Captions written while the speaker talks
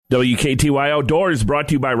WKTY Outdoors brought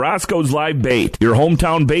to you by Roscoe's Live Bait, your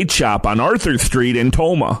hometown bait shop on Arthur Street in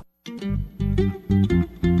Toma.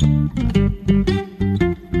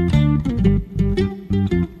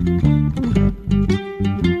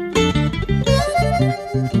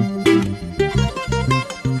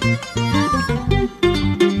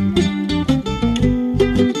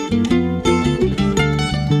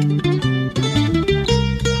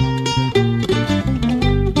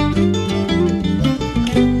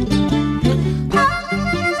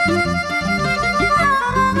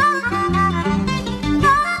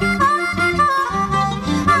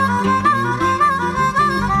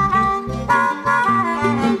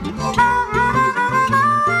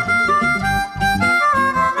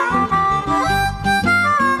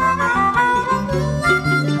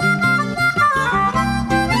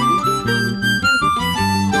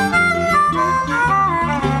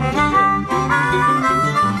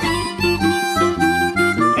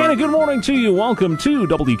 To you. Welcome to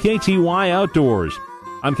WKTY Outdoors.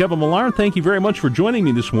 I'm Kevin Millar. Thank you very much for joining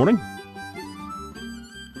me this morning.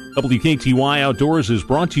 WKTY Outdoors is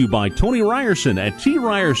brought to you by Tony Ryerson at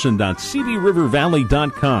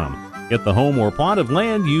tryerson.cbrivervalley.com. Get the home or plot of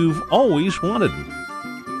land you've always wanted.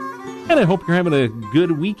 And I hope you're having a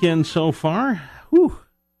good weekend so far. Whew.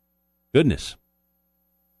 Goodness.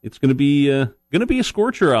 It's going to be a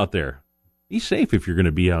scorcher out there. Be safe if you're going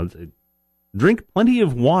to be out. Drink plenty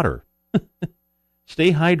of water.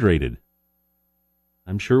 Stay hydrated.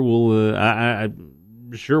 I'm sure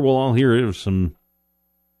I'm sure we'll all hear of some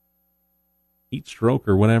heat stroke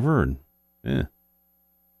or whatever. And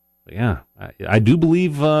I do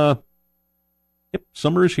believe.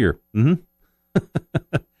 Summer is here. Mm-hmm.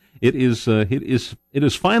 It is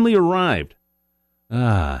finally arrived.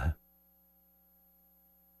 But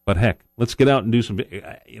heck, let's get out and do some.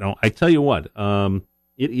 I tell you what.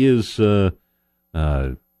 It is.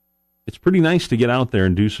 It's pretty nice to get out there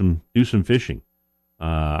and do some fishing.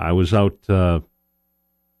 I was out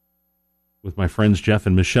with my friends Jeff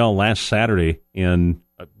and Michelle last Saturday and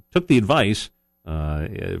took the advice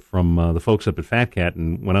from the folks up at Fat Cat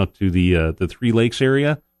and went out to the Three Lakes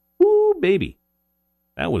area. Woo, baby,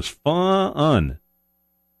 that was fun.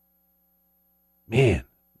 Man,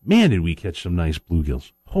 did we catch some nice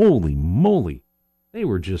bluegills! Holy moly, they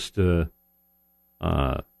were just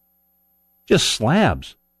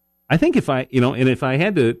slabs. I think if I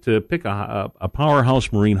had to pick a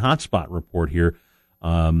Powerhouse Marine hotspot report here,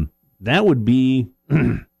 that would be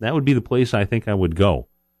the place I think I would go.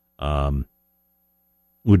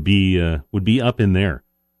 Would be up in there.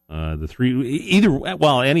 Any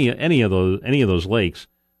of those lakes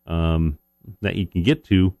that you can get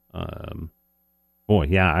to.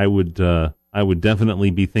 I would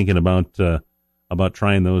definitely be thinking about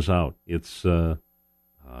trying those out. It's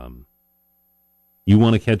you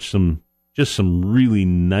want to catch some really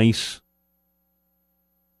nice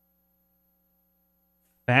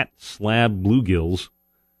fat slab bluegills.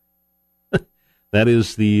 That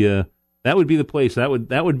would be the place. That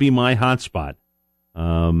would be my hot spot.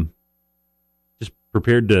 Just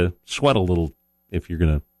prepared to sweat a little if you're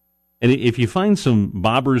gonna. And if you find some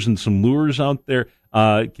bobbers and some lures out there,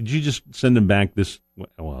 could you just send them back this?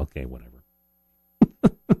 Well, okay, whatever.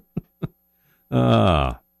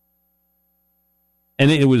 And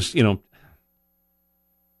it was, we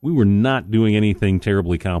were not doing anything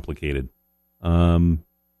terribly complicated. Little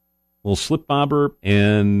slip bobber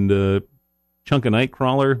and chunk of night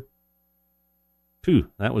crawler. Phew,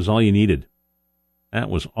 that was all you needed. To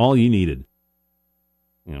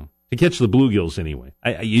catch the bluegills anyway.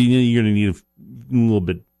 You're going to need a little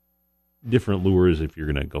bit different lures if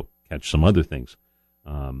you're going to go catch some other things.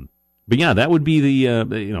 But yeah, that would be the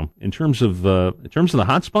in terms of the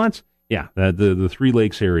hot spots. Yeah, the Three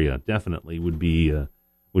Lakes area definitely would be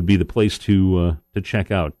the place to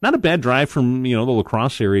check out. Not a bad drive from the La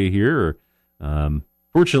Crosse area here.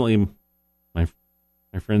 Fortunately, my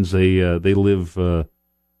friends they live up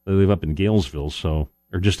in Galesville,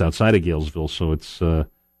 or just outside of Galesville, so it's not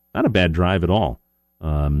a bad drive at all.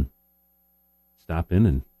 Stop in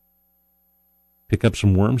and pick up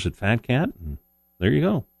some worms at Fat Cat, and there you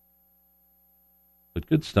go. But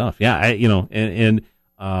good stuff. Yeah, and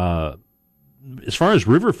as far as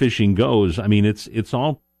river fishing goes, I mean, it's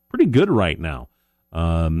all pretty good right now.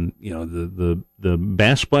 The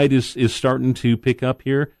bass bite is starting to pick up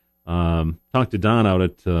here. Talked to Don out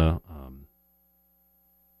at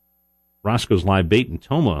Roscoe's Live Bait in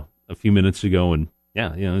Toma a few minutes ago, and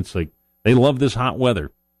it's like they love this hot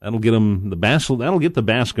weather. That'll get them that'll get the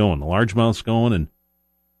bass going, the largemouths going, and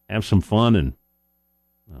have some fun. And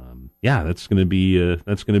that's going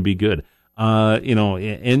to be good.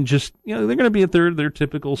 And just, they're going to be at their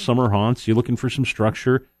typical summer haunts. You're looking for some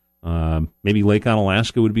structure. Maybe Lake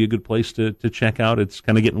Onalaska would be a good place to check out. It's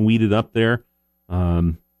kind of getting weeded up there.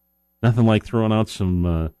 Nothing like throwing out some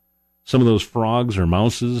of those frogs or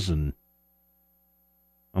mouses and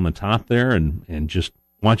on the top there and just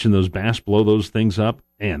watching those bass blow those things up.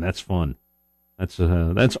 Man, that's fun.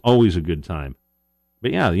 That's always a good time.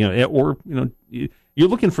 But yeah, you're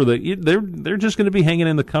looking for they're just going to be hanging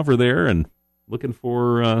in the cover there and looking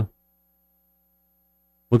for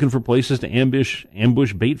places to ambush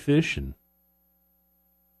bait fish, and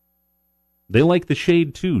they like the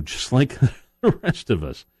shade too, just like the rest of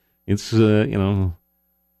us. It's they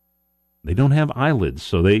don't have eyelids,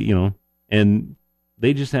 so and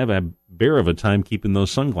they just have a bear of a time keeping those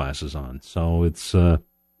sunglasses on. So it's but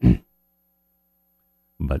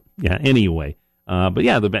yeah, anyway. But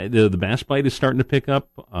yeah, the bass bite is starting to pick up.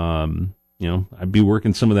 I'd be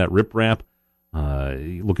working some of that riprap,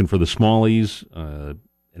 looking for the smallies, and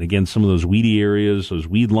again, some of those weedy areas, those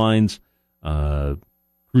weed lines,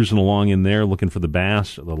 cruising along in there, looking for the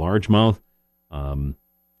bass, the largemouth.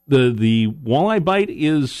 The walleye bite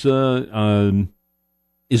is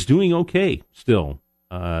doing okay still.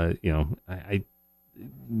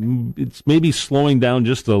 It's maybe slowing down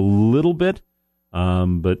just a little bit.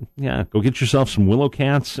 But yeah, go get yourself some willow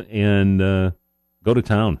cats and go to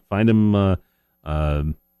town. Find them.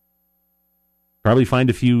 Probably find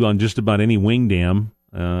a few on just about any wing dam,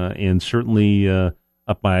 and certainly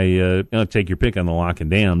up by take your pick on the lock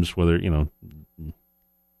and dams, whether in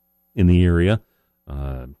the area,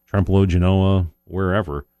 Trempealeau, Genoa,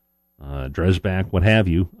 wherever, Dresbach, what have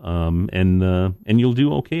you, and you'll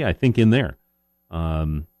do okay, I think, in there.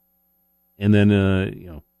 And then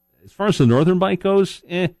as far as the northern bite goes,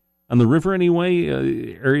 on the river anyway,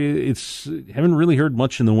 area, haven't really heard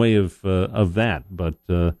much in the way of that, but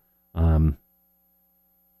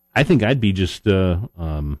I think I'd be just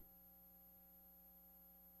I'd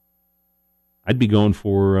be going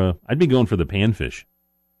for the panfish,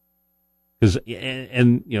 because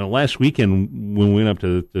last weekend when we went up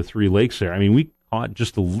to the Three Lakes there, I mean, we caught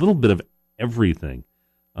just a little bit of everything.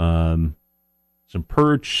 Some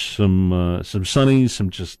perch, some sunnies, some,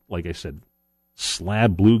 just like I said,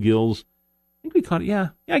 slab bluegills. I think we caught, yeah.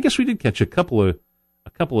 I guess we did catch a couple of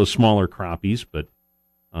smaller crappies, but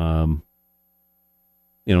for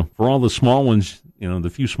all the small ones, the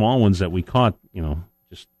few small ones that we caught,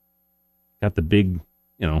 just got the big,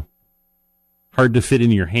 hard to fit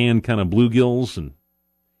in your hand kind of bluegills. And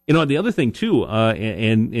the other thing too,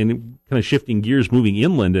 and kind of shifting gears, moving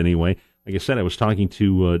inland anyway. Like I said, I was talking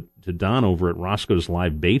to Don over at Roscoe's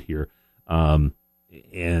Live Bait here, and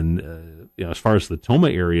as far as the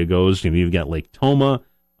Tomah area goes, you've got Lake Tomah,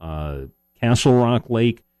 Castle Rock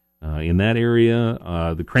Lake in that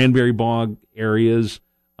area, the Cranberry Bog areas.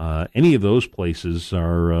 Any of those places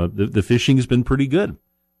are the fishing has been pretty good.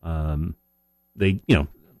 They,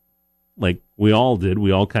 like we all did,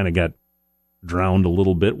 we all kind of got drowned a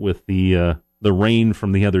little bit with the rain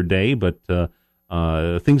from the other day, but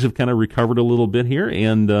things have kind of recovered a little bit here,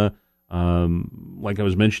 and like I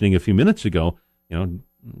was mentioning a few minutes ago, Don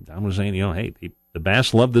was saying, hey, the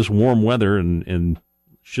bass love this warm weather, and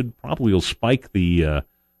should probably will spike the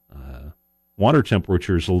water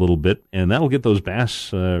temperatures a little bit, and that'll get those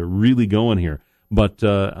bass really going here. But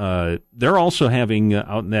they're also having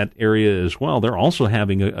out in that area as well. They're also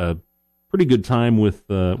having a pretty good time with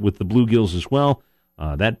the bluegills as well.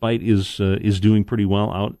 That bite is doing pretty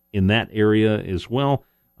well out in that area as well.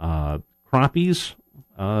 Crappies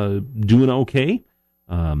doing okay.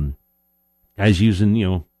 Guys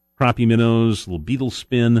using crappie minnows, little beetle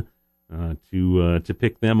spin to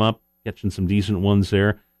pick them up, catching some decent ones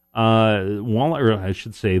there. Or I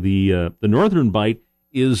should say the northern bite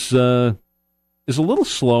is a little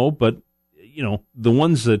slow, but the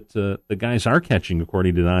ones that the guys are catching,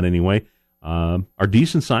 according to Don anyway, are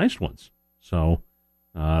decent sized ones. So.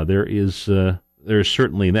 There's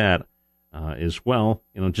certainly that as well.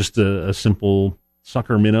 Just a simple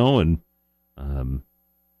sucker minnow, and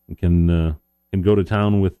can go to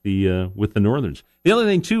town with the northerns. The other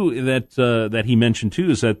thing too that he mentioned too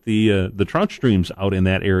is that the trout streams out in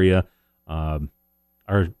that area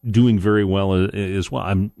are doing very well as well.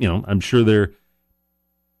 I'm sure they're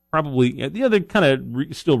probably they're kind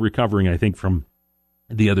of still recovering, I think, from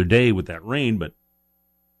the other day with that rain, but.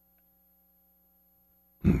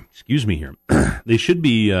 Excuse me here. They should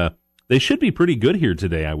be pretty good here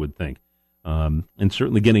today, I would think, and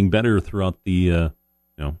certainly getting better throughout the.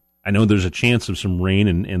 I know there's a chance of some rain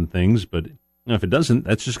and things, but if it doesn't,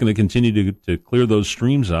 that's just going to continue to clear those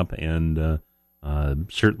streams up, and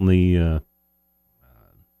certainly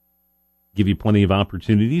give you plenty of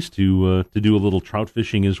opportunities to do a little trout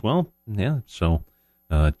fishing as well. Yeah, so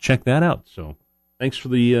check that out. So thanks for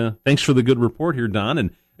the good report here, Don,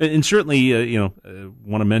 and certainly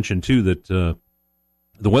want to mention too that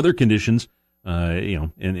the weather conditions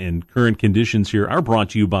and current conditions here are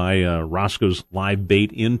brought to you by Roscoe's Live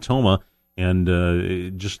Bait in Tomah,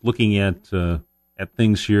 and just looking at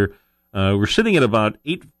things here, we're sitting at about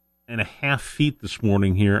 8.5 feet this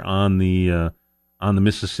morning here on the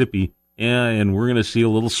Mississippi. Yeah, and we're going to see a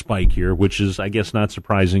little spike here, which is, I guess, not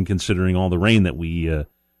surprising considering all the rain that we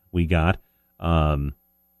got. It's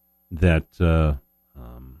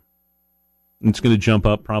going to jump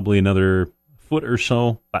up probably another foot or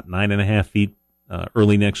so, about 9.5 feet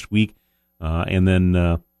early next week, and then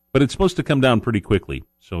but it's supposed to come down pretty quickly.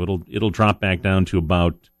 So it'll drop back down to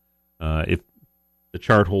about, if the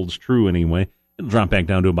chart holds true anyway, it'll drop back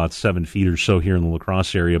down to about 7 feet or so here in the La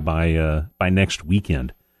Crosse area by next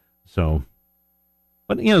weekend. So,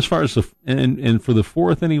 but as far as and for the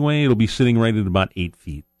 4th anyway, it'll be sitting right at about 8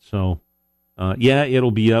 feet. So,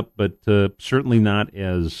 it'll be up, but certainly not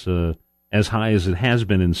as high as it has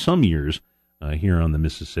been in some years here on the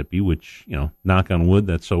Mississippi. Which, knock on wood,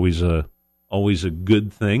 that's always a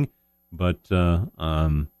good thing. But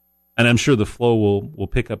and I'm sure the flow will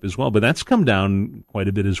pick up as well. But that's come down quite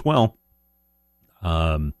a bit as well.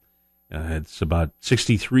 It's about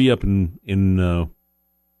 63 up in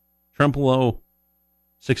Trempealeau,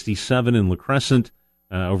 67 in La Crescent,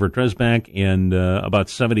 over at Dresbach, and about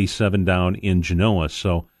 77 down in Genoa.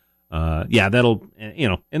 So, that'll,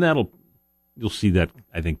 you'll see that,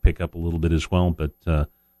 I think, pick up a little bit as well. But,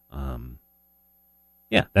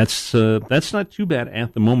 that's not too bad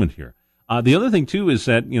at the moment here. The other thing, too, is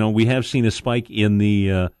that, we have seen a spike in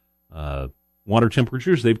the water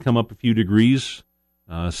temperatures. They've come up a few degrees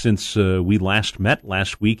since we last met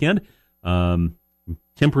last weekend.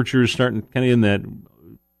 Temperatures starting kind of in that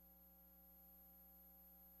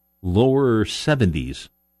lower 70s.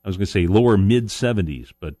 I was going to say lower mid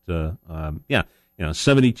 70s, but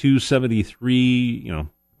 72, 73,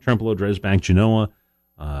 Trempealeau, Dresbach, Genoa,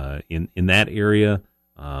 in that area.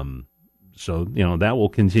 So that will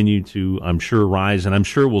continue to, I'm sure, rise, and I'm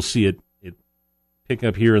sure we'll see it pick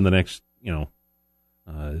up here in the next,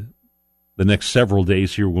 the next several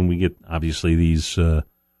days here when we get obviously these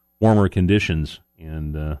warmer conditions.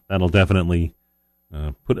 And that'll definitely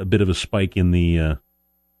put a bit of a spike in the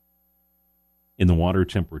water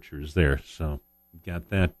temperatures there. So you've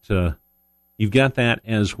got that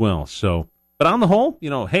as well. So, but on the whole,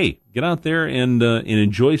 hey, get out there and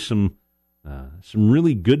enjoy some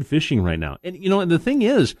really good fishing right now. And and the thing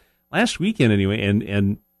is, last weekend anyway,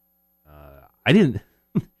 and I didn't.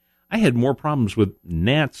 I had more problems with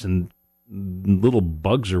gnats and little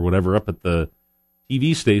bugs or whatever up at the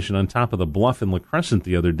TV station on top of the bluff in La Crescent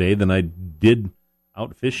the other day than I did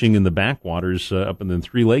out fishing in the backwaters up in the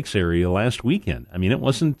Three Lakes area last weekend. I mean, it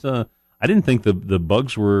wasn't. I didn't think the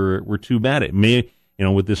bugs were too bad. It may,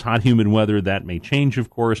 with this hot, humid weather, that may change. Of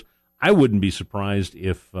course, I wouldn't be surprised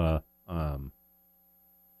if we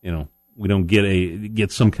don't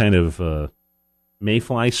get some kind of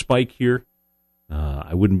mayfly spike here.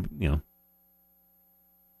 I wouldn't,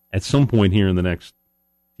 at some point here in the next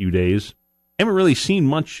few days. Haven't really seen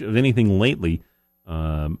much of anything lately,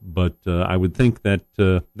 but I would think that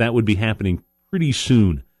that would be happening pretty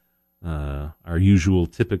soon. Our usual,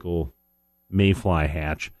 typical mayfly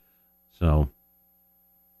hatch. So,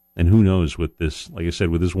 and who knows with this? Like I said,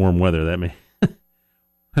 with this warm weather, that may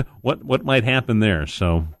what might happen there.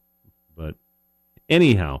 So, but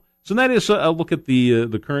anyhow, so that is a look at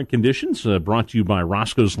the current conditions. Brought to you by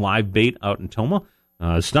Roscoe's Live Bait out in Tomah.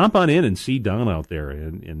 Stop on in and see Don out there,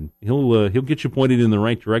 and he'll get you pointed in the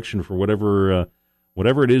right direction for whatever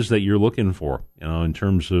it is that you're looking for. In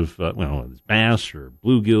terms of bass or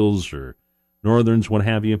bluegills or northerns, what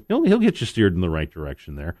have you. He'll get you steered in the right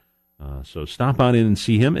direction there. So stop on in and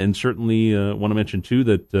see him, and certainly want to mention too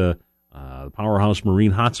that the Powerhouse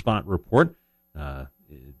Marine Hotspot Report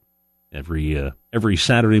every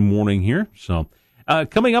Saturday morning here. So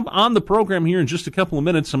coming up on the program here in just a couple of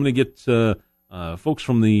minutes, I'm going to get folks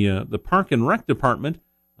from the Park and Rec Department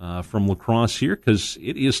from La Crosse here, because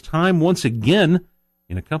it is time once again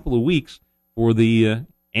in a couple of weeks for the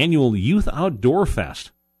annual Youth Outdoor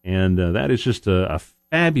Fest, and that is just a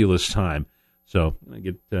fabulous time. So I'm going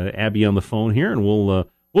to get Abby on the phone here, and we'll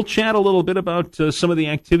chat a little bit about some of the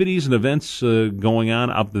activities and events going on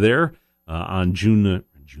up there on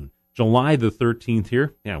July the 13th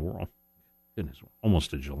here. Yeah, we're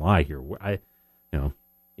almost to July here. I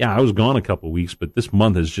was gone a couple of weeks, but this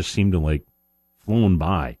month has just seemed to flown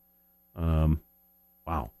by. Wow,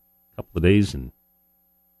 a couple of days and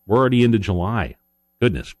We're already into July.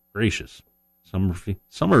 Goodness gracious.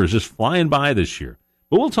 Summer is just flying by this year.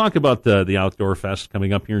 But we'll talk about the Outdoor Fest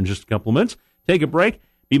coming up here in just a couple of minutes. Take a break.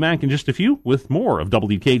 Be back in just a few with more of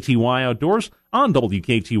WKTY Outdoors on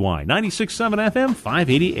WKTY 96.7 FM,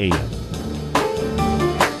 580 AM.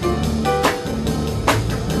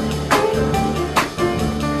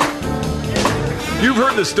 You've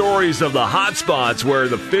heard the stories of the hot spots where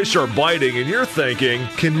the fish are biting and you're thinking,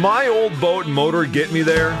 can my old boat and motor get me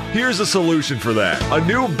there? Here's a solution for that. A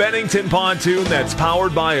new Bennington pontoon that's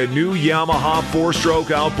powered by a new Yamaha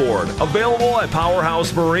 4-stroke outboard, available at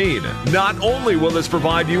Powerhouse Marine. Not only will this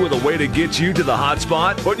provide you with a way to get you to the hot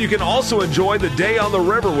spot, but you can also enjoy the day on the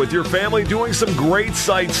river with your family doing some great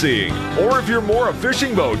sightseeing. Or if you're more a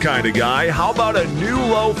fishing boat kind of guy, how about a new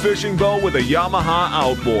low fishing boat with a Yamaha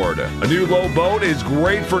outboard? A new low boat is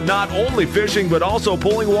great for not only fishing but also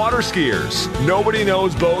pulling water skiers. Nobody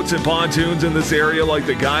knows boats and pontoons in this area like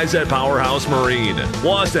the guys at Powerhouse Marine.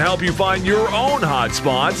 Wants to help you find your own hot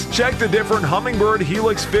spots? Check the different Humminbird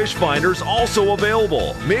Helix fish finders also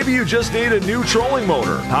available. Maybe you just need a new trolling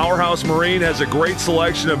motor. Powerhouse Marine has a great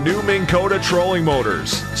selection of new Minn Kota trolling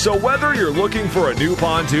motors. So whether you're looking for a new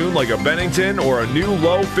pontoon like a Bennington or a new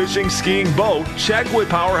low fishing skiing boat, check with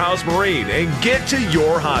Powerhouse Marine and get to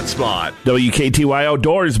your hot spot. WKTY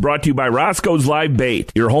Outdoors brought to you by Roscoe's Live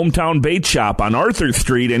Bait, your hometown bait shop on Arthur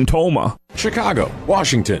Street in Toma. Chicago,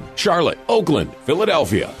 Washington, Charlotte, Oakland,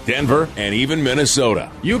 Philadelphia, Denver, and even Minnesota.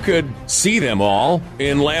 You could see them all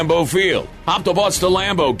in Lambeau Field. Hop the bus to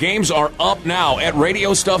Lambeau. Games are up now at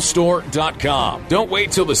RadioStuffStore.com. Don't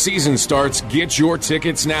wait till the season starts. Get your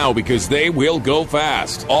tickets now because they will go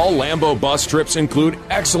fast. All Lambeau bus trips include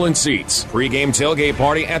excellent seats, pre-game tailgate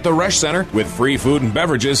party at the Resch Center with free food and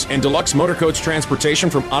beverages, and deluxe motor coach transportation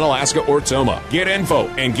from Onalaska or Toma. Get info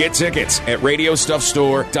and get tickets at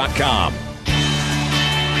RadioStuffStore.com.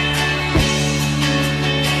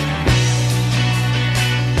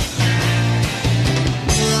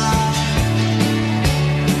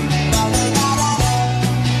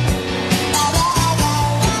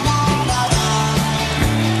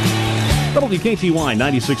 WKTY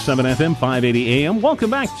 96.7 FM, 580 AM. Welcome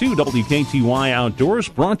back to WKTY Outdoors,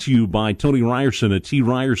 brought to you by Tony Ryerson at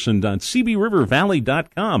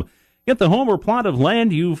tryerson.cbrivervalley.com. Get the home or plot of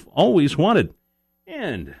land you've always wanted.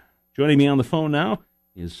 And joining me on the phone now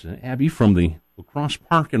is Abby from the La Crosse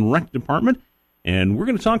Park and Rec Department. And we're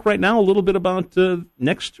going to talk right now a little bit about not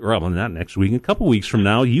next week, a couple weeks from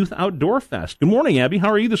now, Youth Outdoor Fest. Good morning, Abby.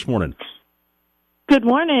 How are you this morning? Good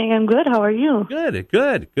morning. I'm good. How are you?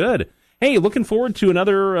 Good. Hey, looking forward to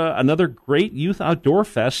another great Youth Outdoor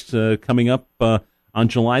Fest coming up on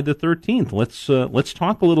July the 13th. Let's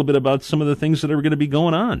talk a little bit about some of the things that are going to be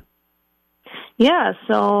going on. Yeah,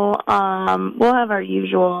 so we'll have our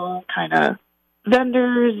usual kind of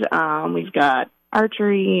vendors. We've got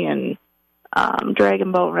archery and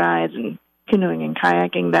dragon boat rides and canoeing and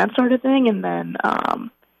kayaking, that sort of thing. And then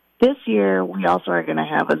this year we also are going to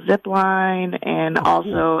have a zip line and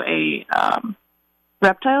also a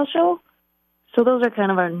reptile show. So those are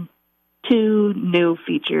kind of our two new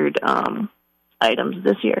featured items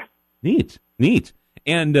this year. Neat.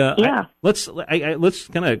 And yeah, let's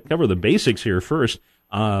kind of cover the basics here first.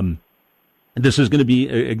 This is going to be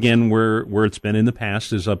again where it's been in the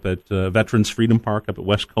past is up at Veterans Freedom Park up at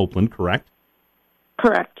West Copeland, correct?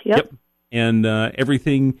 Correct. Yep. And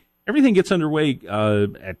everything gets underway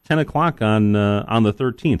at 10 o'clock on the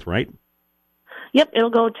 13th, right? Yep. It'll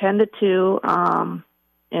go 10 to 2,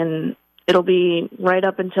 and it'll be right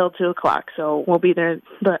up until 2 o'clock. So we'll be there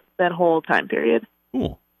that whole time period.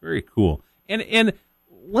 Cool. Very cool. And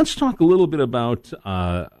let's talk a little bit about,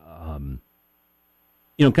 kind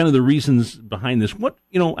of the reasons behind this. What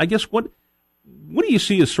do you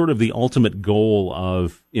see as sort of the ultimate goal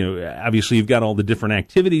of, obviously you've got all the different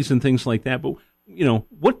activities and things like that, but,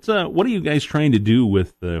 what are you guys trying to do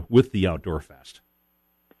with the Outdoor Fest?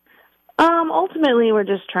 Ultimately, we're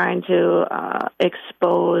just trying to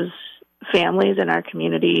expose families in our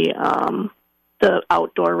community the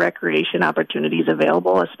outdoor recreation opportunities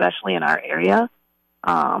available, especially in our area,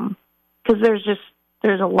 because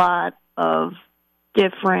there's a lot of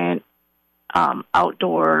different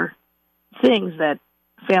outdoor things that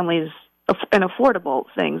families and affordable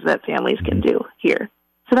things that families can do here.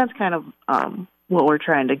 So that's kind of what we're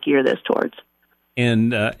trying to gear this towards.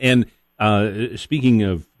 And speaking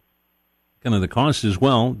of kind of the cost as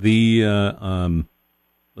well, the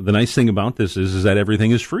nice thing about this is that everything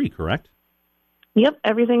is free, correct? Yep,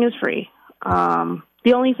 everything is free.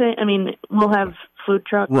 The only thing, we'll have food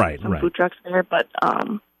trucks, food trucks there, but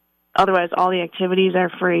otherwise all the activities are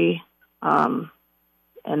free, and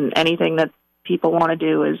anything that people want to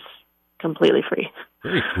do is completely free.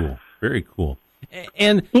 Very cool. Very cool.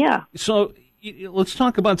 And yeah, so let's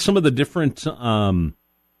talk about some of the different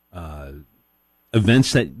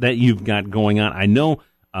events that you've got going on. I know,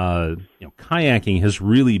 kayaking has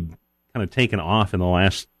really kind of taken off in the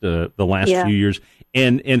last few years,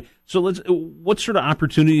 and so what sort of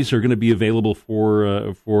opportunities are going to be available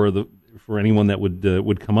for anyone that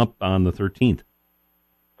would come up on the 13th?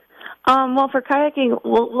 Well, for kayaking,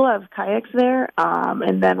 we'll have kayaks there,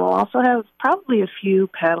 and then we'll also have probably a few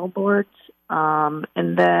paddle boards, and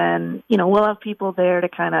then we'll have people there to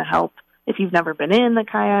kind of help. If you've never been in the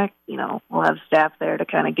kayak, we'll have staff there to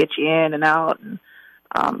kind of get you in and out, and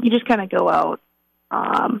you just kind of go out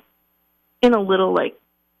in a little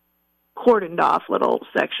cordoned off little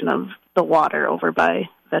section of the water over by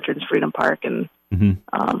Veterans Freedom Park, and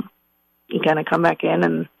you kind of come back in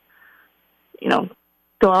and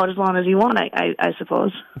go out as long as you want, I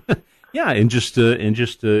suppose. Yeah, and just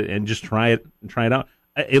try it out.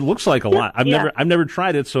 It looks like a lot. I've never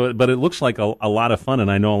tried it, but it looks like a lot of fun,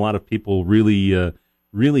 and I know a lot of people really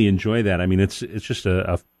enjoy that. I mean, it's just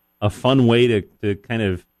a fun way to kind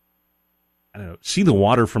of, I don't know, see the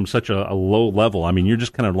water from such a low level. I mean, you're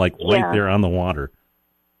just kind of right there on the water.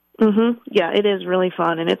 Yeah, it is really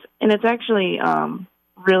fun, and it's actually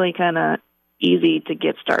really kind of easy to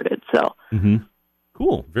get started. So.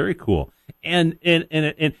 Cool, very cool. And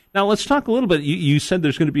now let's talk a little bit. You said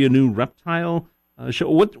there's going to be a new reptile show.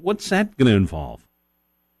 What's that going to involve?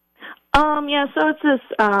 Yeah, so it's this.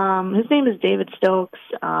 His name is David Stokes,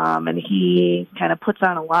 and he kind of puts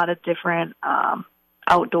on a lot of different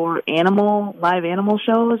outdoor live animal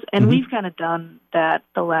shows, and we've kind of done that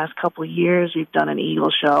the last couple of years. We've done an eagle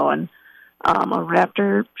show and a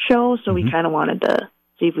raptor show, so we kind of wanted to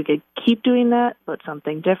see if we could keep doing that, but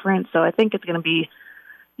something different. So I think it's going to be,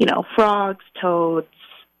 frogs, toads,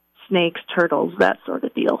 snakes, turtles, that sort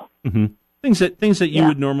of deal. Things that you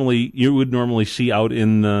would normally see out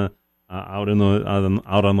on the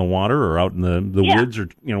water or out in the woods or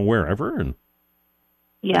wherever. And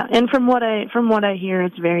and from what I hear,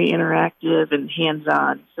 it's very interactive and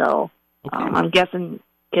hands-on. So I'm guessing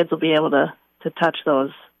kids will be able to touch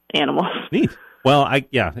those animals. Neat. Well,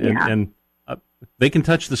 and they can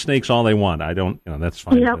touch the snakes all they want. I don't, that's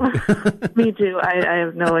fine. Yeah, me too. I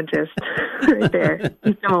have no interest right there.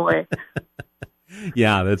 Keep them away.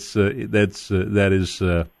 Yeah, that is.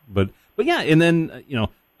 But yeah, and then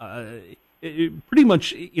pretty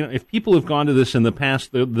much, if people have gone to this in the past,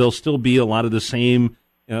 there'll still be a lot of the same,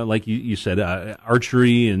 like you said,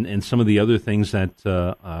 archery and some of the other things that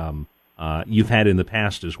you've had in the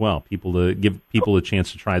past as well. People to give people a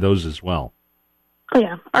chance to try those as well. Oh,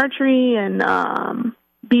 yeah, archery and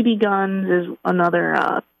BB guns is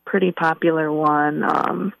another pretty popular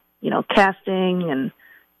one. Casting and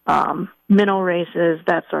minnow races,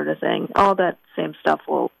 that sort of thing. All that same stuff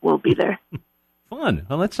will be there. Fun.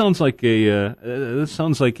 Well, that sounds like a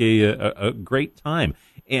great time.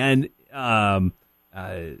 And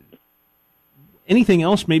anything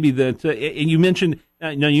else maybe that and you mentioned?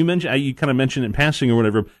 You kind of mentioned in passing or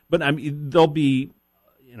whatever. But there'll be.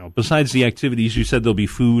 Besides the activities, you said there'll be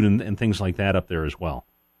food and things like that up there as well.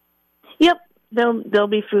 Yep, there'll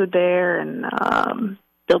be food there, and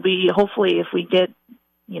there'll be, hopefully, if we get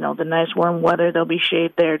the nice warm weather, there'll be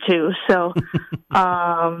shade there too. So,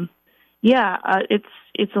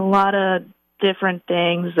 it's a lot of different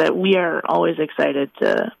things that we are always excited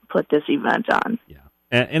to put this event on. Yeah.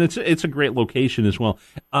 And it's a great location as well.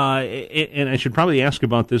 And I should probably ask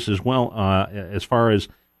about this as well, as far as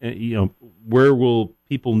where will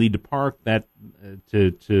people need to park that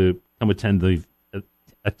to come attend the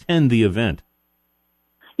event?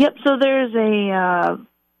 Yep. So there's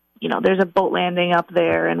a boat landing up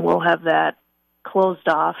there, and we'll have that closed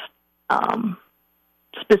off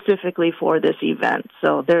specifically for this event.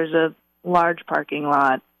 So there's a large parking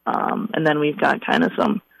lot, and then we've got kind of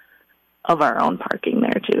some of our own parking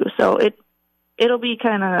there too. So it'll be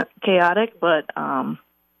kind of chaotic, but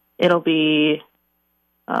it'll be.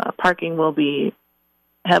 Parking will be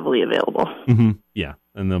heavily available. Yeah,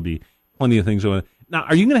 and there'll be plenty of things. Now,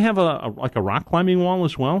 are you going to have a rock climbing wall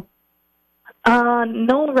as well?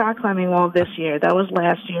 No rock climbing wall this year. That was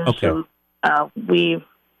last year. Okay. So we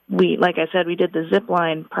like I said, we did the zip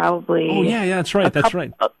line probably. Oh yeah, that's right.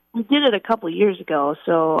 We did it a couple of years ago.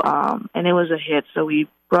 So and it was a hit. So we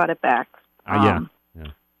brought it back. Yeah.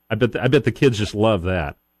 I bet the kids just love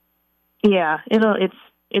that. Yeah,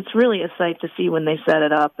 it's really a sight to see when they set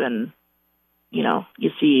it up, and you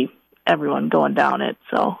see everyone going down it.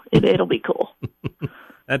 So it'll be cool.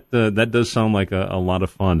 That does sound like a lot of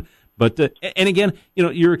fun. But and again,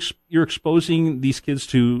 you're exposing these kids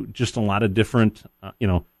to just a lot of different,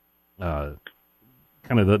 kind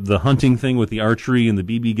of the hunting thing with the archery and the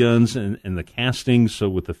BB guns and the casting. So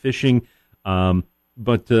with the fishing,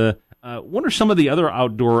 but what are some of the other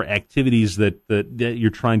outdoor activities that you're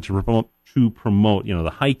trying to promote?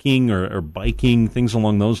 The hiking or biking, things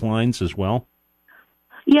along those lines as well.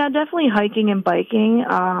 Yeah, definitely hiking and biking.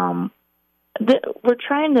 We're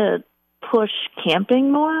trying to push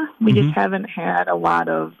camping more. We just haven't had a lot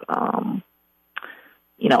of,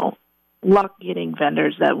 luck getting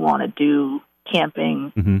vendors that want to do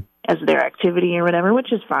camping as their activity or whatever,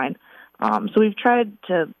 which is fine. So we've tried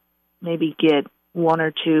to maybe get one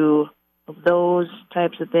or two of those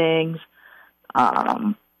types of things.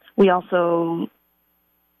 We also,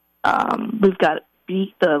 we've got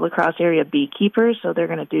the La Crosse area beekeepers, so they're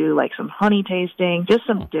going to do like some honey tasting, just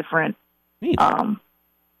some different,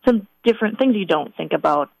 some different things you don't think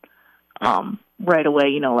about right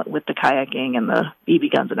away, with the kayaking and the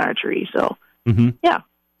BB guns and archery. So, yeah.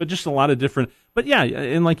 But just a lot of different, but yeah,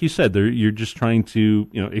 and like you said, you're just trying to,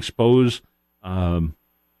 expose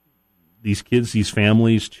these kids, these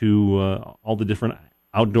families to all the different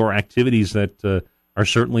outdoor activities that are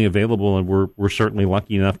certainly available, and we're certainly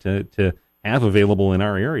lucky enough to have available in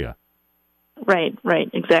our area. Right,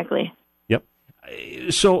 exactly. Yep.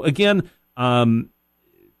 So again,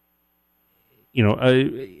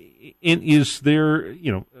 is there,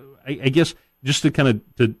 I guess just to kind of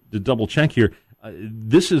to double check here,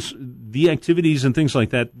 this is the activities and things like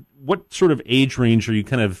that. What sort of age range are you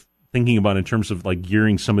kind of thinking about in terms of like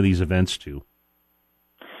gearing some of these events to?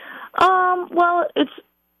 Well, it's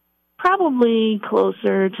probably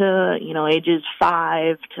closer to, ages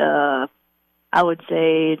 5 to, I would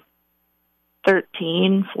say,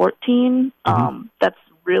 13, 14. That's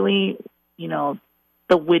really, the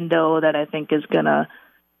window that I think is going to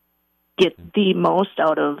get the most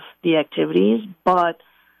out of the activities. But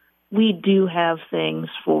we do have things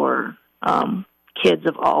for kids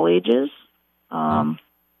of all ages.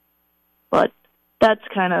 But that's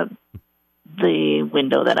kind of the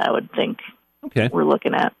window that I would think we're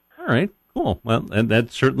looking at. All right, cool. Well, and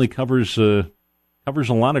that certainly covers a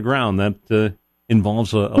lot of ground. That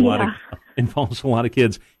involves a lot of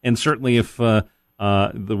kids, and certainly if the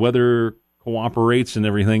weather cooperates and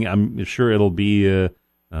everything, I'm sure it'll be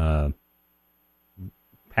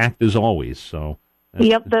packed as always. So.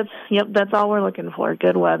 That's all we're looking for.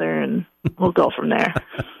 Good weather, and we'll go from there.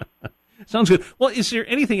 Sounds good. Well, is there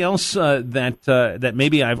anything else that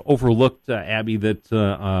maybe I've overlooked, Abby? That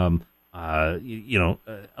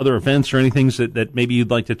other events or anything that maybe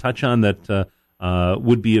you'd like to touch on that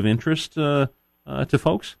would be of interest to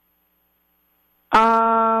folks?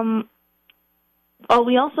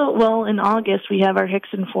 We also in August we have our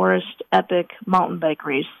Hickson Forest Epic Mountain Bike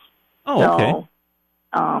Race. Oh, okay. So,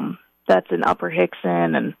 that's in Upper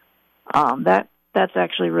Hickson, and that's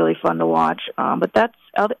actually really fun to watch. But that's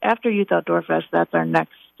after Youth Outdoor Fest. That's our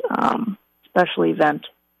next special event.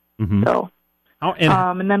 So,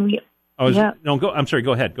 and then we. I'm sorry.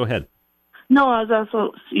 Go ahead. No, I was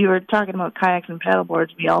also. You were talking about kayaks and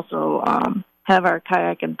paddleboards. We also have our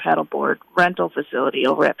kayak and paddleboard rental facility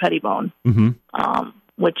over at Pettibone,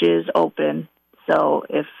 which is open. So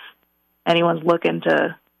if anyone's looking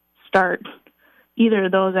to start either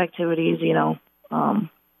of those activities,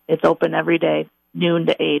 it's open every day, noon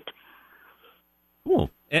to 8.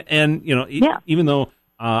 Cool. And even though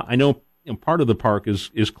I know part of the park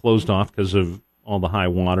is closed off because of all the high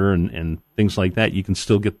water and things like that, you can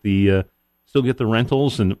still get the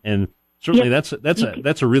rentals and certainly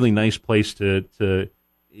that's a really nice place to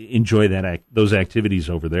enjoy those activities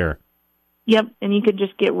over there. Yep, and you could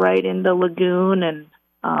just get right in the lagoon and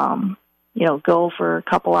go for a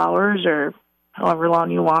couple hours or however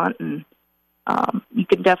long you want, and you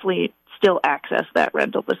can definitely still access that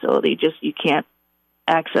rental facility. Just you can't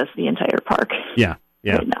access the entire park. Yeah.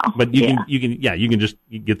 Right now. But you can just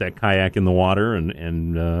get that kayak in the water and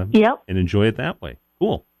enjoy it that way.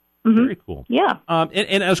 Cool. Very cool. Yeah.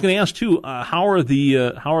 And I was going to ask too, how are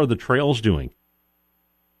the trails doing?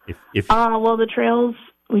 Well, the trails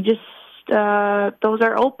we just those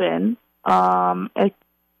are open.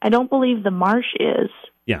 I don't believe the marsh is.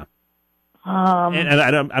 Yeah.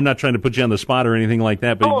 And I'm not trying to put you on the spot or anything like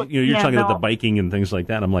that, but you're talking about the biking and things like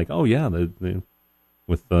that. I'm like, oh yeah,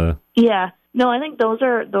 with the. Yeah. No, I think those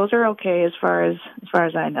are okay as far as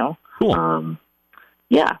I know. Cool.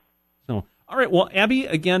 Yeah. So, all right. Well, Abby,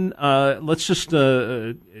 again, let's just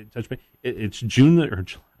touch base. It's June, or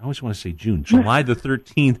I always want to say June, July the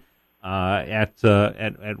 13th, at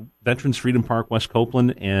Veterans Freedom Park, West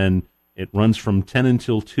Copeland, and it runs from 10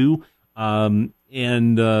 until 2.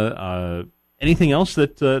 And anything else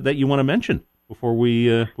that you want to mention before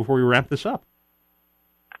we wrap this up?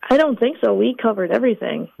 I don't think so. We covered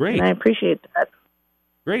everything. Great. And I appreciate that.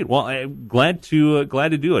 Great. Well, I'm glad to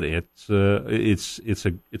do it. It's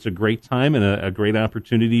a great time and a great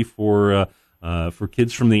opportunity for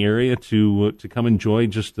kids from the area to come enjoy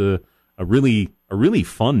just a really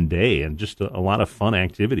fun day and just a lot of fun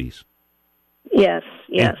activities. Yes.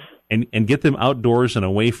 And get them outdoors and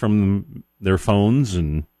away from their phones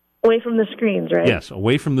and away from the screens, right? Yes,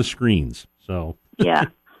 away from the screens. So yeah.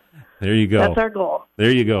 There you go. That's our goal. There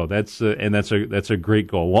you go. That's a great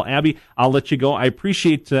goal. Well, Abby, I'll let you go. I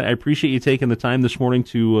appreciate you taking the time this morning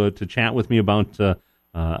to chat with me about the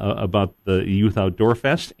Youth Outdoor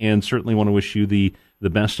Fest, and certainly want to wish you the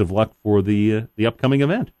best of luck for the upcoming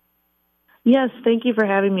event. Yes, thank you for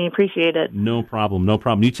having me. Appreciate it. No problem.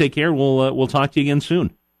 You take care. We'll talk to you again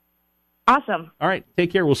soon. Awesome. All right.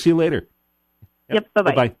 Take care. We'll see you later. Yep.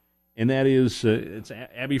 Bye-bye. Bye-bye. And that is it's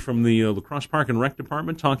Abby from the La Crosse Park and Rec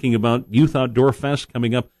Department talking about Youth Outdoor Fest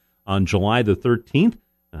coming up on July the 13th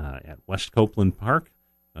at West Copeland Park,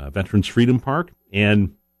 Veterans Freedom Park.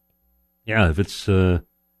 And yeah, if it's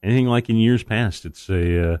anything like in years past, it's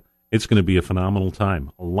going to be a phenomenal time.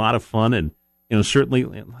 A lot of fun, and certainly,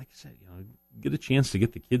 like I said, get a chance to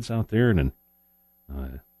get the kids out there and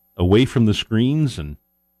away from the screens and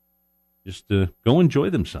just go enjoy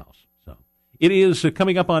themselves. It is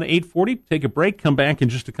coming up on 8:40. Take a break. Come back in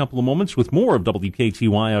just a couple of moments with more of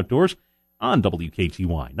WKTY Outdoors on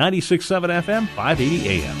WKTY 96.7 FM, 580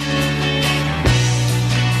 AM.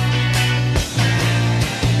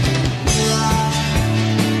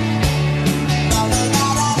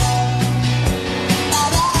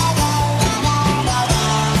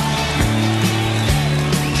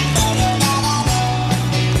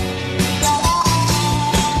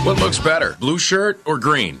 What looks better, blue shirt or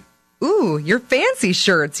green? Ooh, your fancy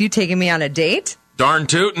shirts. You taking me on a date? Darn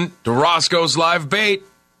tootin', to Roscoe's Live Bait.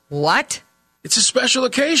 What? It's a special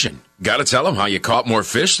occasion. Gotta tell them how you caught more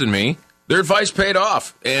fish than me. Their advice paid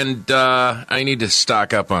off, and I need to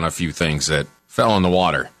stock up on a few things that fell in the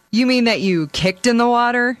water. You mean that you kicked in the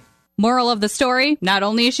water? Moral of the story, not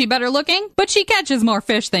only is she better looking, but she catches more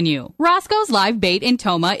fish than you. Roscoe's Live Bait in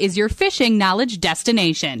Toma is your fishing knowledge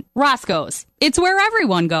destination. Roscoe's, it's where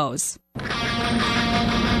everyone goes.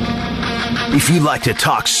 If you like to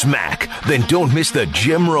talk smack, then don't miss the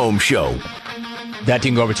Jim Rome Show. That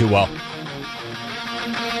didn't go over too well.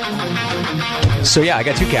 So yeah, I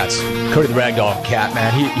got two cats. Cody the Ragdoll cat,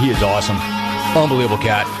 man, he is awesome. Unbelievable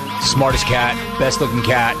cat. Smartest cat, best looking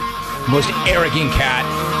cat, most arrogant cat.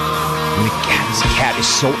 I mean, this cat is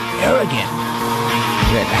so arrogant.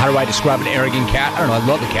 How do I describe an arrogant cat? I don't know, I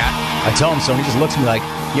love the cat. I tell him so, and he just looks at me like,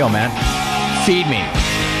 yo man, feed me.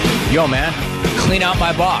 Yo man, clean out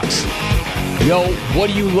my box. Yo, what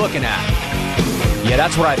are you looking at? Yeah,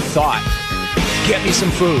 that's what I thought. Get me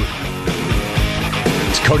some food.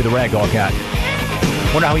 It's Cody the Ragdoll cat.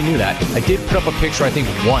 Wonder how he knew that. I did put up a picture, I think,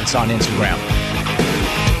 once on Instagram.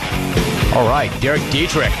 All right, Derek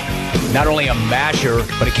Dietrich. Not only a masher,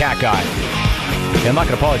 but a cat guy. And I'm not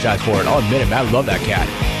going to apologize for it. I'll admit it, man. I love that cat.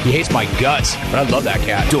 He hates my guts, but I love that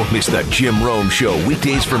cat. Don't miss the Jim Rome Show,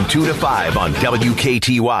 weekdays from 2 to 5 on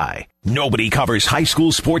WKTY. Nobody covers high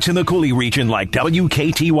school sports in the Coulee region like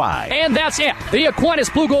WKTY. And that's it. The Aquinas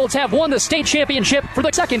Blue Golds have won the state championship for the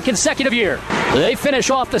second consecutive year. They finish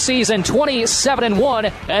off the season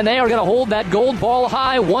 27-1, and they are going to hold that gold ball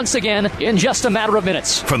high once again in just a matter of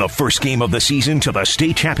minutes. From the first game of the season to the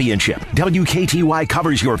state championship, WKTY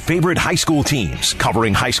covers your favorite high school teams.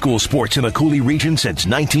 Covering high school sports in the Coulee region since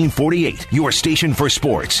 1948. Your station for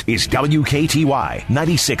sports is WKTY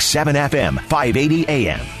 96.7 FM, 580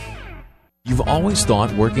 AM. You've always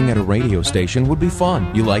thought working at a radio station would be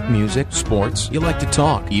fun. You like music, sports, you like to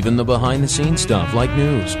talk, even the behind-the-scenes stuff like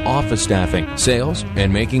news, office staffing, sales,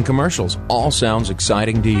 and making commercials all sounds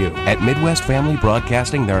exciting to you. At Midwest Family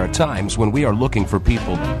Broadcasting, there are times when we are looking for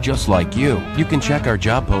people just like you. You can check our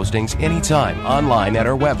job postings anytime online at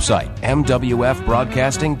our website,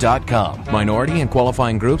 mwfbroadcasting.com. Minority and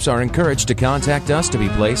qualifying groups are encouraged to contact us to be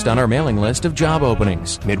placed on our mailing list of job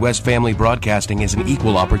openings. Midwest Family Broadcasting is an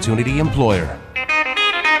equal opportunity employer.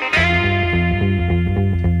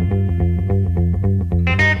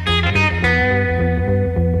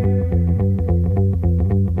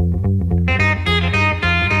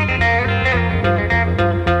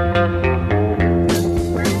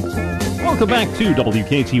 Welcome back to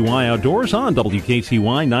WKTY Outdoors on WKTY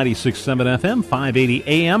 96.7 FM, 580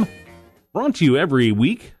 AM. Brought to you every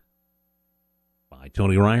week by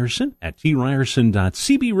Tony Ryerson at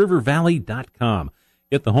tryerson.cbrivervalley.com.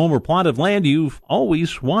 Get the home or plot of land you've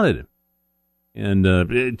always wanted.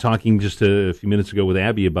 And talking just a few minutes ago with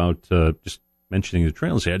Abby about just mentioning the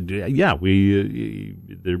trails. Yeah,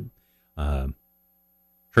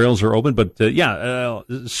 trails are open, but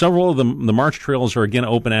several of them, the March trails are again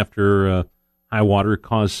open after high water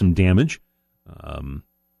caused some damage. I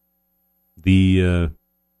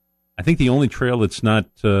think the only trail that's not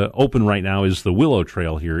open right now is the Willow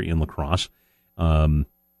Trail here in La Crosse.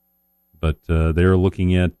 But they're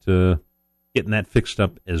looking at getting that fixed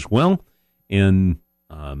up as well. And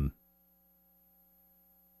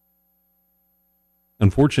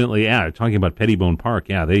unfortunately, talking about Pettibone Park,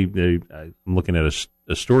 I'm looking at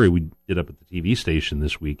a story we did up at the TV station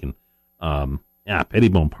this week, and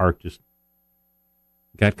Pettibone Park just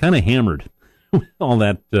got kind of hammered with all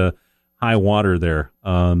that high water there.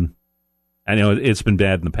 I know it's been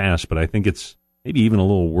bad in the past, but I think it's maybe even a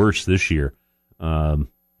little worse this year.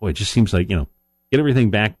 It just seems like, get everything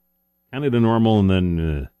back kind of to normal, and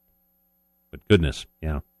then, but goodness,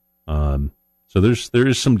 so there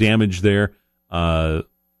is some damage there. The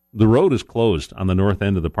road is closed on the north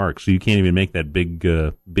end of the park, so you can't even make that big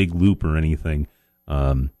loop or anything.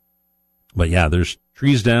 But there's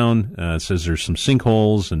trees down. It says there's some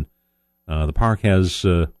sinkholes, and the park has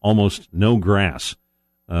almost no grass.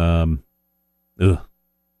 But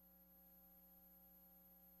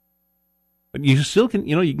you still can,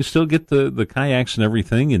 you can still get the kayaks and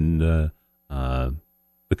everything, and the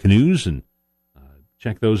canoes, and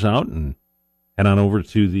check those out, and head on over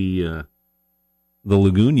to the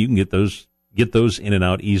lagoon. You can get those in and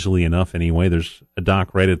out easily enough. Anyway, there's a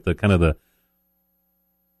dock right at the kind of the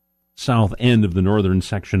south end of the northern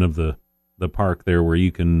section of the park there, where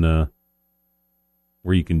you can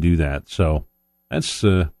do that. So that's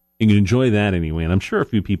you can enjoy that anyway, and I'm sure a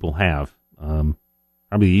few people have.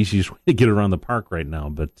 Probably the easiest way to get around the park right now,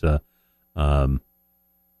 but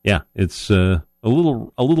it's a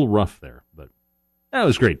little rough there, but that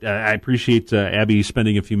was great. I appreciate Abby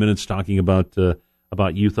spending a few minutes talking about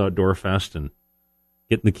Youth Outdoor Fest and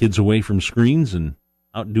getting the kids away from screens and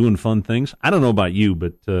out doing fun things. I don't know about you,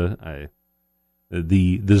 but the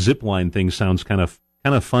zip line thing sounds kind of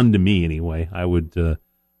fun to me anyway. I would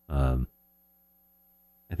I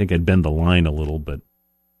think I'd bend the line a little, but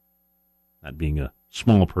not being a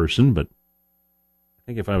small person, but I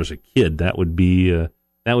think if I was a kid, that would be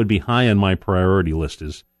high on my priority list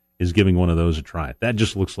is giving one of those a try. That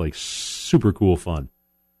just looks like super cool fun.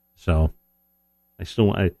 So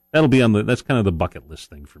that'll be that's kind of the bucket list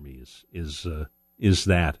thing for me is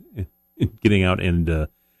that getting out and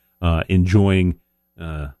enjoying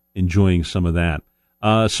some of that.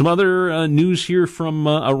 Some other news here from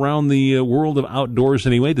around the world of outdoors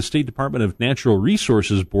anyway. The State Department of Natural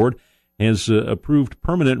Resources Board has approved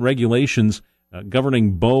permanent regulations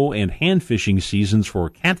governing bow and hand fishing seasons for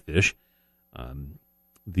catfish.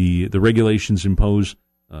 The regulations impose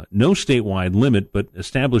no statewide limit, but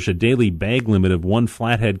establish a daily bag limit of 1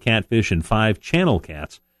 flathead catfish and 5 channel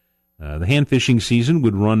cats. The hand fishing season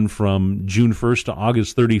would run from June 1st to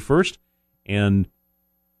August 31st, and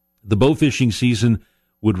the bow fishing season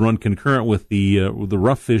would run concurrent with the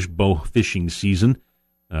rough fish bow fishing season.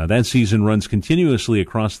 That season runs continuously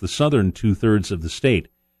across the southern 2/3 of the state.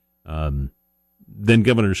 Then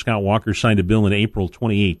Governor Scott Walker signed a bill in April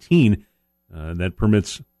 2018 that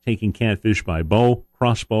permits taking catfish by bow,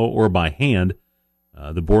 crossbow, or by hand.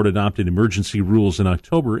 The board adopted emergency rules in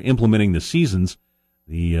October implementing the seasons.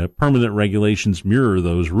 The permanent regulations mirror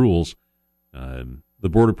those rules. The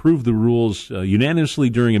board approved the rules unanimously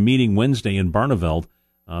during a meeting Wednesday in Barneveld.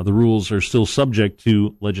 The rules are still subject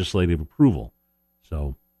to legislative approval,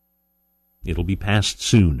 so it'll be passed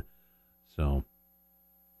soon. So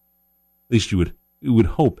at least you would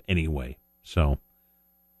hope anyway. So,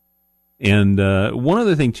 and one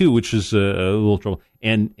other thing too, which is a little trouble,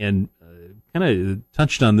 and kind of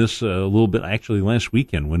touched on this a little bit actually last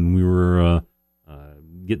weekend when we were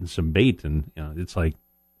getting some bait, and it's like,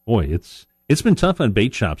 boy, it's been tough on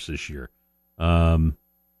bait shops this year.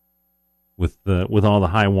 With all the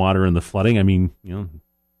high water and the flooding, I mean,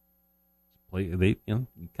 they kind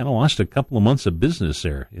of lost a couple of months of business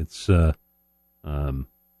there. It's kind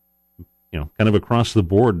of across the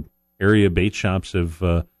board, area bait shops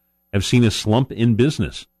have seen a slump in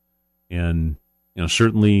business, and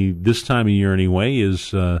certainly this time of year anyway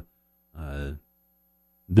is the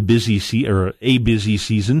busy a busy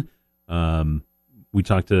season. We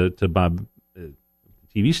talked to Bob,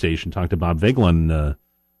 TV station, talked to Bob Veglin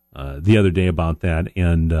the other day about that,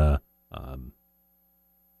 and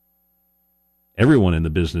everyone in the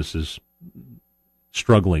business is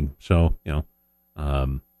struggling. So,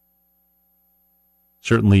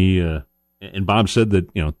 certainly, and Bob said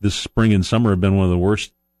that, this spring and summer have been one of the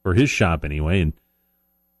worst for his shop anyway, and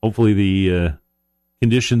hopefully the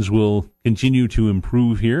conditions will continue to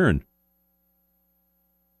improve here, and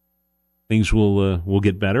things will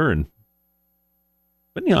get better.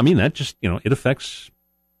 But that just it affects.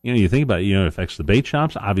 You think about it. It affects the bait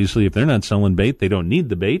shops. Obviously, if they're not selling bait, they don't need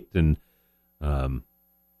the bait, and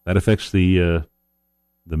that affects the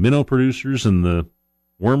minnow producers and the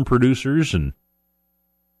worm producers, and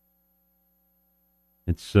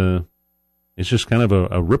it's just kind of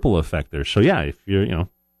a ripple effect there. So yeah, if you're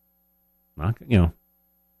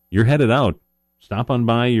you're headed out, stop on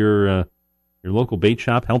by your local bait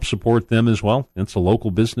shop. Help support them as well. It's a local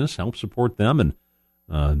business. Help support them,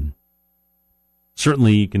 and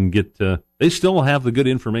certainly you can get. They still have the good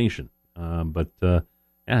information, but yeah,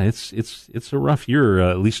 it's a rough year,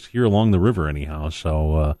 at least here along the river, anyhow.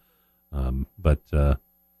 So,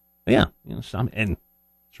 yeah, and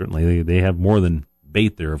certainly they have more than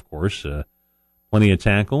bait there, of course. Plenty of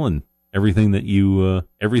tackle and everything that you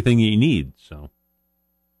need. So,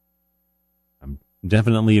 I'm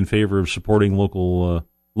definitely in favor of supporting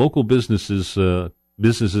local businesses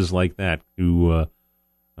like that who.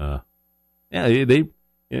 They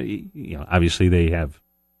obviously they have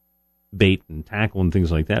bait and tackle and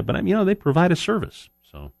things like that, but they provide a service,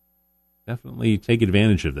 so definitely take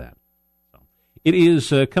advantage of that. So it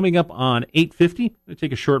is coming up on 8:50. We'll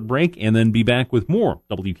take a short break and then be back with more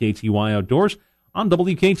WKTY Outdoors on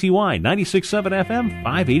WKTY 96.7 FM,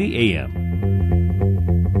 580 AM.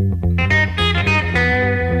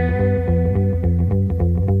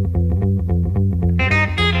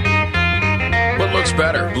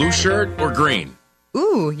 Better, blue shirt or green?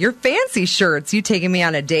 Ooh, your fancy shirts. You taking me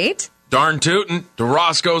on a date? Darn tootin', to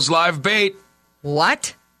Roscoe's Live Bait.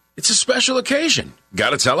 What? It's a special occasion.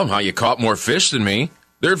 Gotta tell them how you caught more fish than me.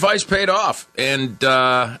 Their advice paid off, and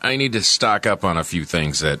I need to stock up on a few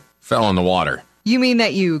things that fell in the water. You mean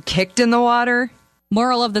that you kicked in the water?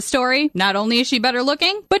 Moral of the story, not only is she better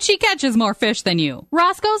looking, but she catches more fish than you.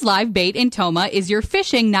 Roscoe's Live Bait in Toma is your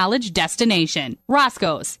fishing knowledge destination.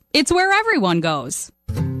 Roscoe's, it's where everyone goes.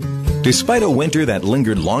 Despite a winter that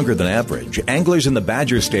lingered longer than average, anglers in the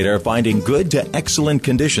Badger State are finding good to excellent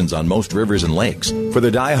conditions on most rivers and lakes. For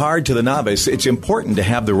the die-hard to the novice, it's important to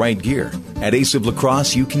have the right gear. At Ace of La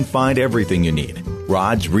Crosse, you can find everything you need.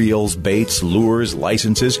 Rods, reels, baits, lures,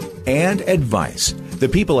 licenses, and advice. The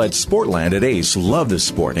people at Sportland at Ace love the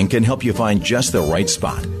sport and can help you find just the right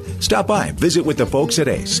spot. Stop by, visit with the folks at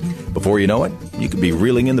Ace. Before you know it, you could be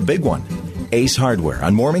reeling in the big one. Ace Hardware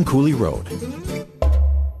on Mormon Cooley Road.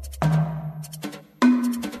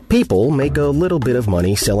 People make a little bit of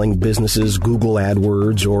money selling businesses Google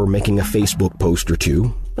AdWords or making a Facebook post or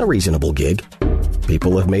two. A reasonable gig.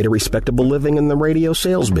 People have made a respectable living in the radio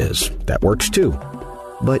sales biz. That works too.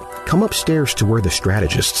 But come upstairs to where the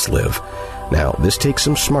strategists live. Now, this takes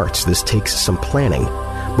some smarts, this takes some planning.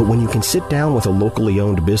 But when you can sit down with a locally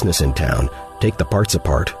owned business in town, take the parts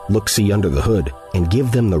apart, look-see under the hood, and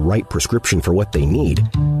give them the right prescription for what they need,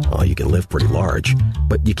 well, you can live pretty large.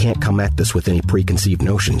 But you can't come at this with any preconceived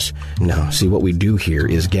notions. No, see, what we do here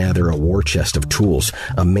is gather a war chest of tools,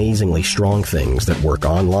 amazingly strong things that work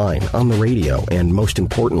online, on the radio, and most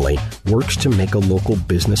importantly, works to make a local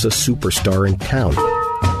business a superstar in town.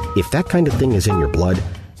 If that kind of thing is in your blood,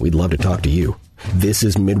 we'd love to talk to you. This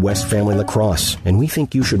is Midwest Family Lacrosse, and we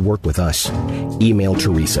think you should work with us. Email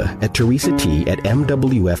Teresa at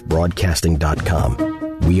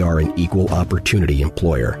teresat@mwfbroadcasting.com. We are an equal opportunity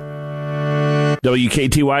employer.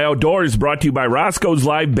 WKTY Outdoors brought to you by Roscoe's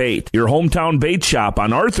Live Bait, your hometown bait shop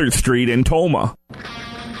on Arthur Street in Toma.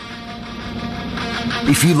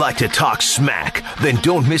 If you like to talk smack, then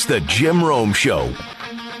don't miss the Jim Rome Show.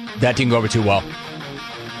 That didn't go over too well.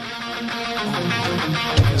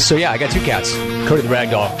 So yeah, I got two cats. Cody the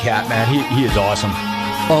Ragdoll cat, man, he is awesome.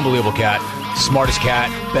 Unbelievable cat. Smartest cat,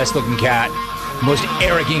 best looking cat, most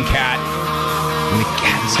arrogant cat. And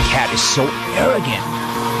this cat is so arrogant.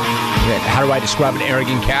 How do I describe an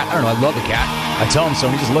arrogant cat? I don't know, I love the cat. I tell him so,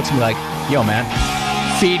 and he just looks at me like, yo man,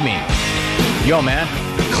 feed me. Yo man,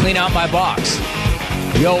 clean out my box.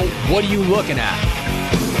 Yo, what are you looking at?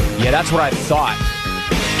 Yeah, that's what I thought.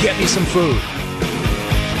 Get me some food.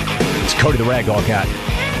 It's Cody the Ragdoll cat.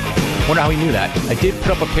 Wonder how he knew that. I did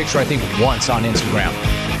put up a picture, I think, once on Instagram.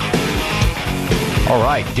 All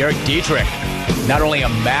right, Derek Dietrich. Not only a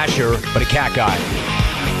masher, but a cat guy.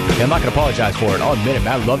 Yeah, I'm not going to apologize for it. I'll admit it,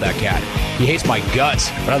 man. I love that cat. He hates my guts,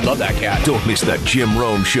 but I love that cat. Don't miss the Jim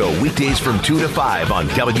Rome Show, weekdays from 2 to 5 on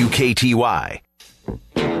WKTY.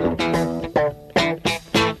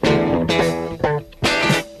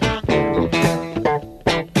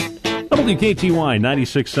 WKTY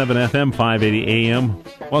 96.7 FM, 580 AM.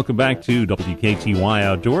 Welcome back to WKTY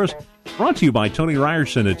Outdoors. Brought to you by Tony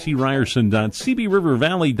Ryerson at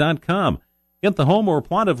tryerson.cbrivervalley.com. Get the home or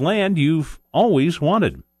plot of land you've always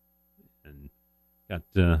wanted. And got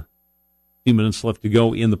a few minutes left to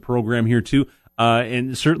go in the program here, too.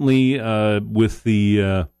 And certainly with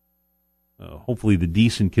the hopefully the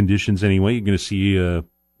decent conditions anyway, you're going to see with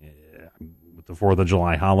the 4th of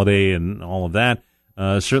July holiday and all of that.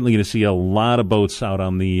 Certainly going to see a lot of boats out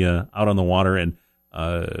on the water, and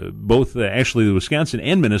both actually the Wisconsin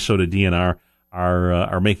and Minnesota DNR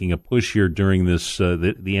are making a push here during this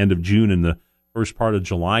the end of June and the first part of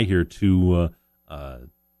July here to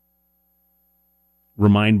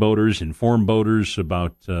remind boaters, inform boaters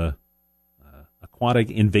about aquatic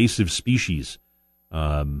invasive species.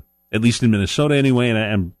 At least in Minnesota anyway, and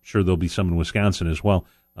I'm sure there'll be some in Wisconsin as well.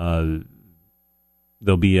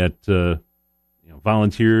 They'll be at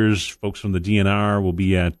volunteers, folks from the DNR will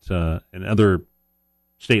be at, and other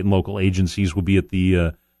state and local agencies will be at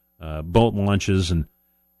the boat launches and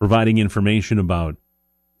providing information about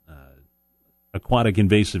aquatic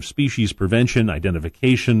invasive species prevention,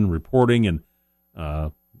 identification, reporting, and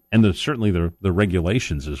certainly the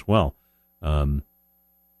regulations as well.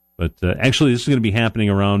 But actually, this is going to be happening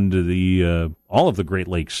around all of the Great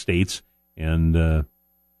Lakes states, and are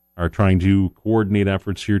trying to coordinate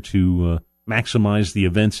efforts here to maximize the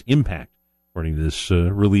event's impact, according to this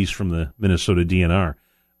release from the Minnesota DNR.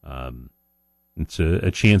 It's a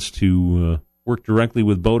chance to work directly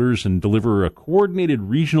with boaters and deliver a coordinated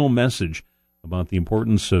regional message about the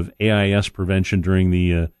importance of AIS prevention during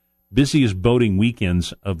the busiest boating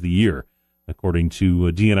weekends of the year, according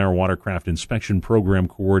to DNR Watercraft Inspection Program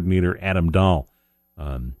Coordinator Adam Dahl.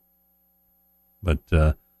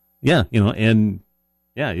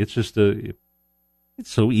 It's just it's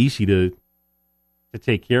so easy to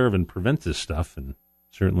take care of and prevent this stuff, and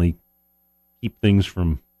certainly keep things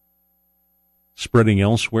from spreading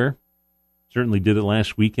elsewhere. Certainly did it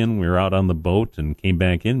last weekend. We were out on the boat and came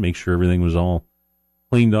back in, make sure everything was all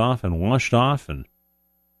cleaned off and washed off.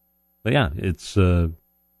 But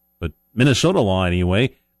Minnesota law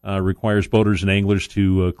anyway requires boaters and anglers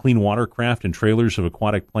to clean watercraft and trailers of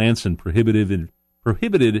aquatic plants and prohibited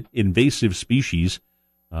invasive species.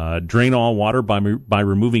 Drain all water by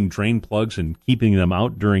removing drain plugs and keeping them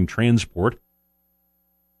out during transport.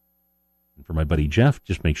 And for my buddy Jeff,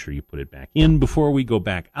 just make sure you put it back in before we go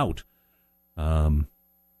back out. And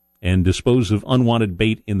dispose of unwanted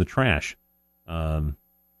bait in the trash. And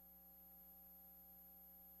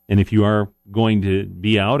if you are going to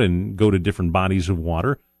be out and go to different bodies of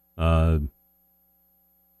water, you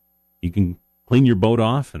can clean your boat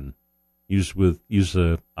off and use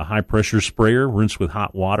a high pressure sprayer, rinse with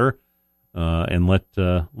hot water, and let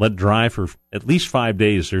dry for at least 5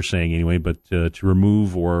 days. They're saying anyway, but to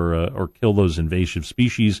remove or kill those invasive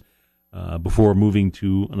species before moving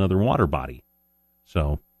to another water body.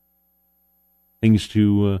 So some things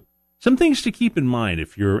to keep in mind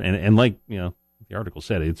if you're and like the article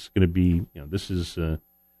said, it's going to be this is going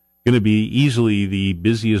to be easily the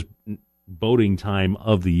busiest boating time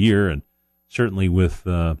of the year, and certainly with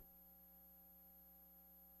the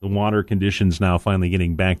water conditions now finally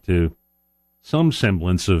getting back to some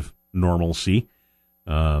semblance of normalcy,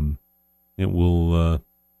 it will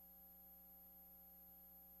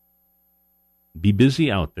be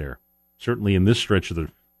busy out there. Certainly in this stretch of the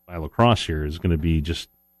La Crosse here is going to be just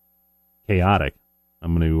chaotic.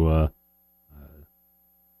 I'm going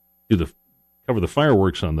to cover the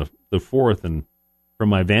fireworks on the 4th, and from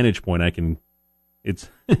my vantage point,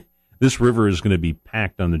 this river is going to be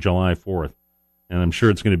packed on the July 4th. And I'm sure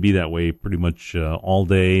it's going to be that way pretty much all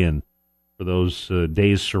day, and for those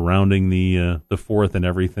days surrounding the 4th and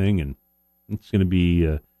everything. And it's going to be,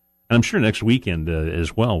 and I'm sure next weekend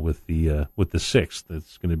as well with the 6th.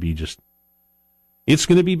 It's going to be it's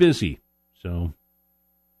going to be busy. So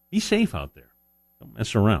be safe out there. Don't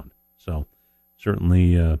mess around. So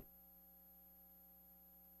certainly going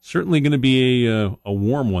to be a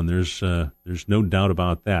warm one. There's no doubt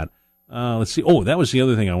about that. Let's see. Oh, that was the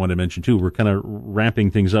other thing I wanted to mention, too. We're kind of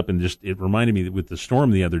wrapping things up, and it reminded me that with the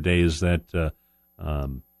storm the other day is that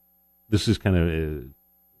this is kind of the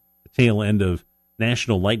tail end of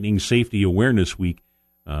National Lightning Safety Awareness Week.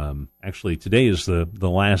 Actually, today is the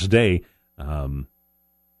last day. And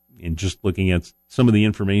just looking at some of the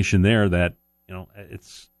information there that,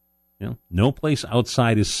 it's, no place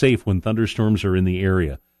outside is safe when thunderstorms are in the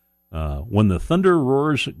area. When the thunder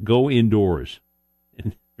roars, go indoors.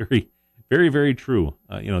 And very, very, very true.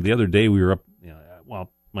 The other day we were up,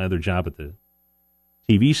 my other job at the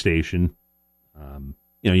TV station,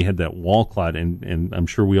 you had that wall cloud, and I'm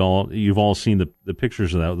sure you've all seen the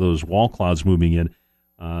pictures of those wall clouds moving in.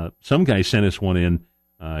 Some guy sent us one in.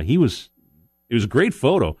 It was a great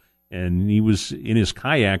photo, and he was in his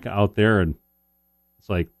kayak out there, and it's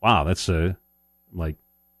like, wow, that's like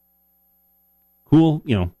cool.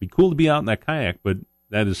 Be cool to be out in that kayak, but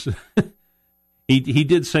that is. He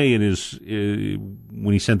did say in his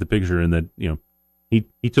when he sent the picture, and that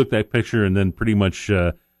he took that picture and then pretty much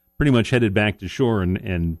headed back to shore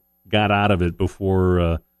and got out of it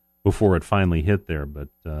before it finally hit there. But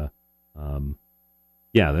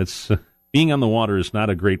that's being on the water is not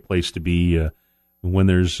a great place to be when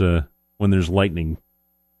there's lightning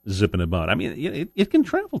zipping about. I mean, it can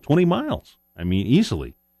travel 20 miles. I mean,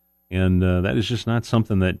 easily, and that is just not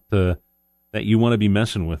something that you want to be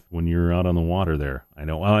messing with when you're out on the water there. I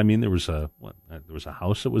know. Well, I mean, there was a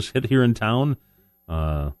house that was hit here in town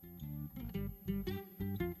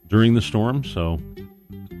during the storm, so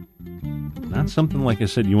not something, like I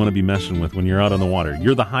said, you want to be messing with when you're out on the water.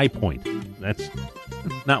 You're the high point. That's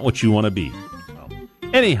not what you want to be. So,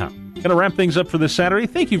 anyhow, going to wrap things up for this Saturday.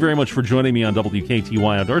 Thank you very much for joining me on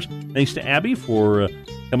WKTY Outdoors. Thanks to Abby for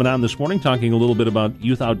coming on this morning, talking a little bit about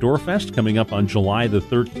Youth Outdoor Fest coming up on July the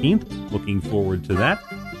 13th. Looking forward to that.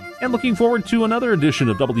 And looking forward to another edition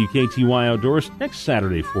of WKTY Outdoors next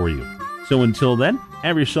Saturday for you. So until then,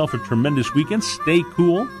 have yourself a tremendous weekend. Stay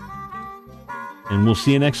cool. And we'll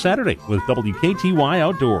see you next Saturday with WKTY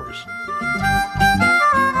Outdoors.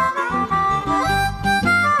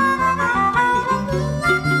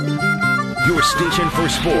 Your station for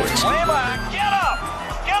sports. Way back. Get up.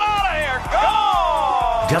 Get out of here.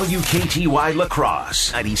 Go! WKTY La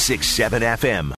Crosse, 96.7 FM.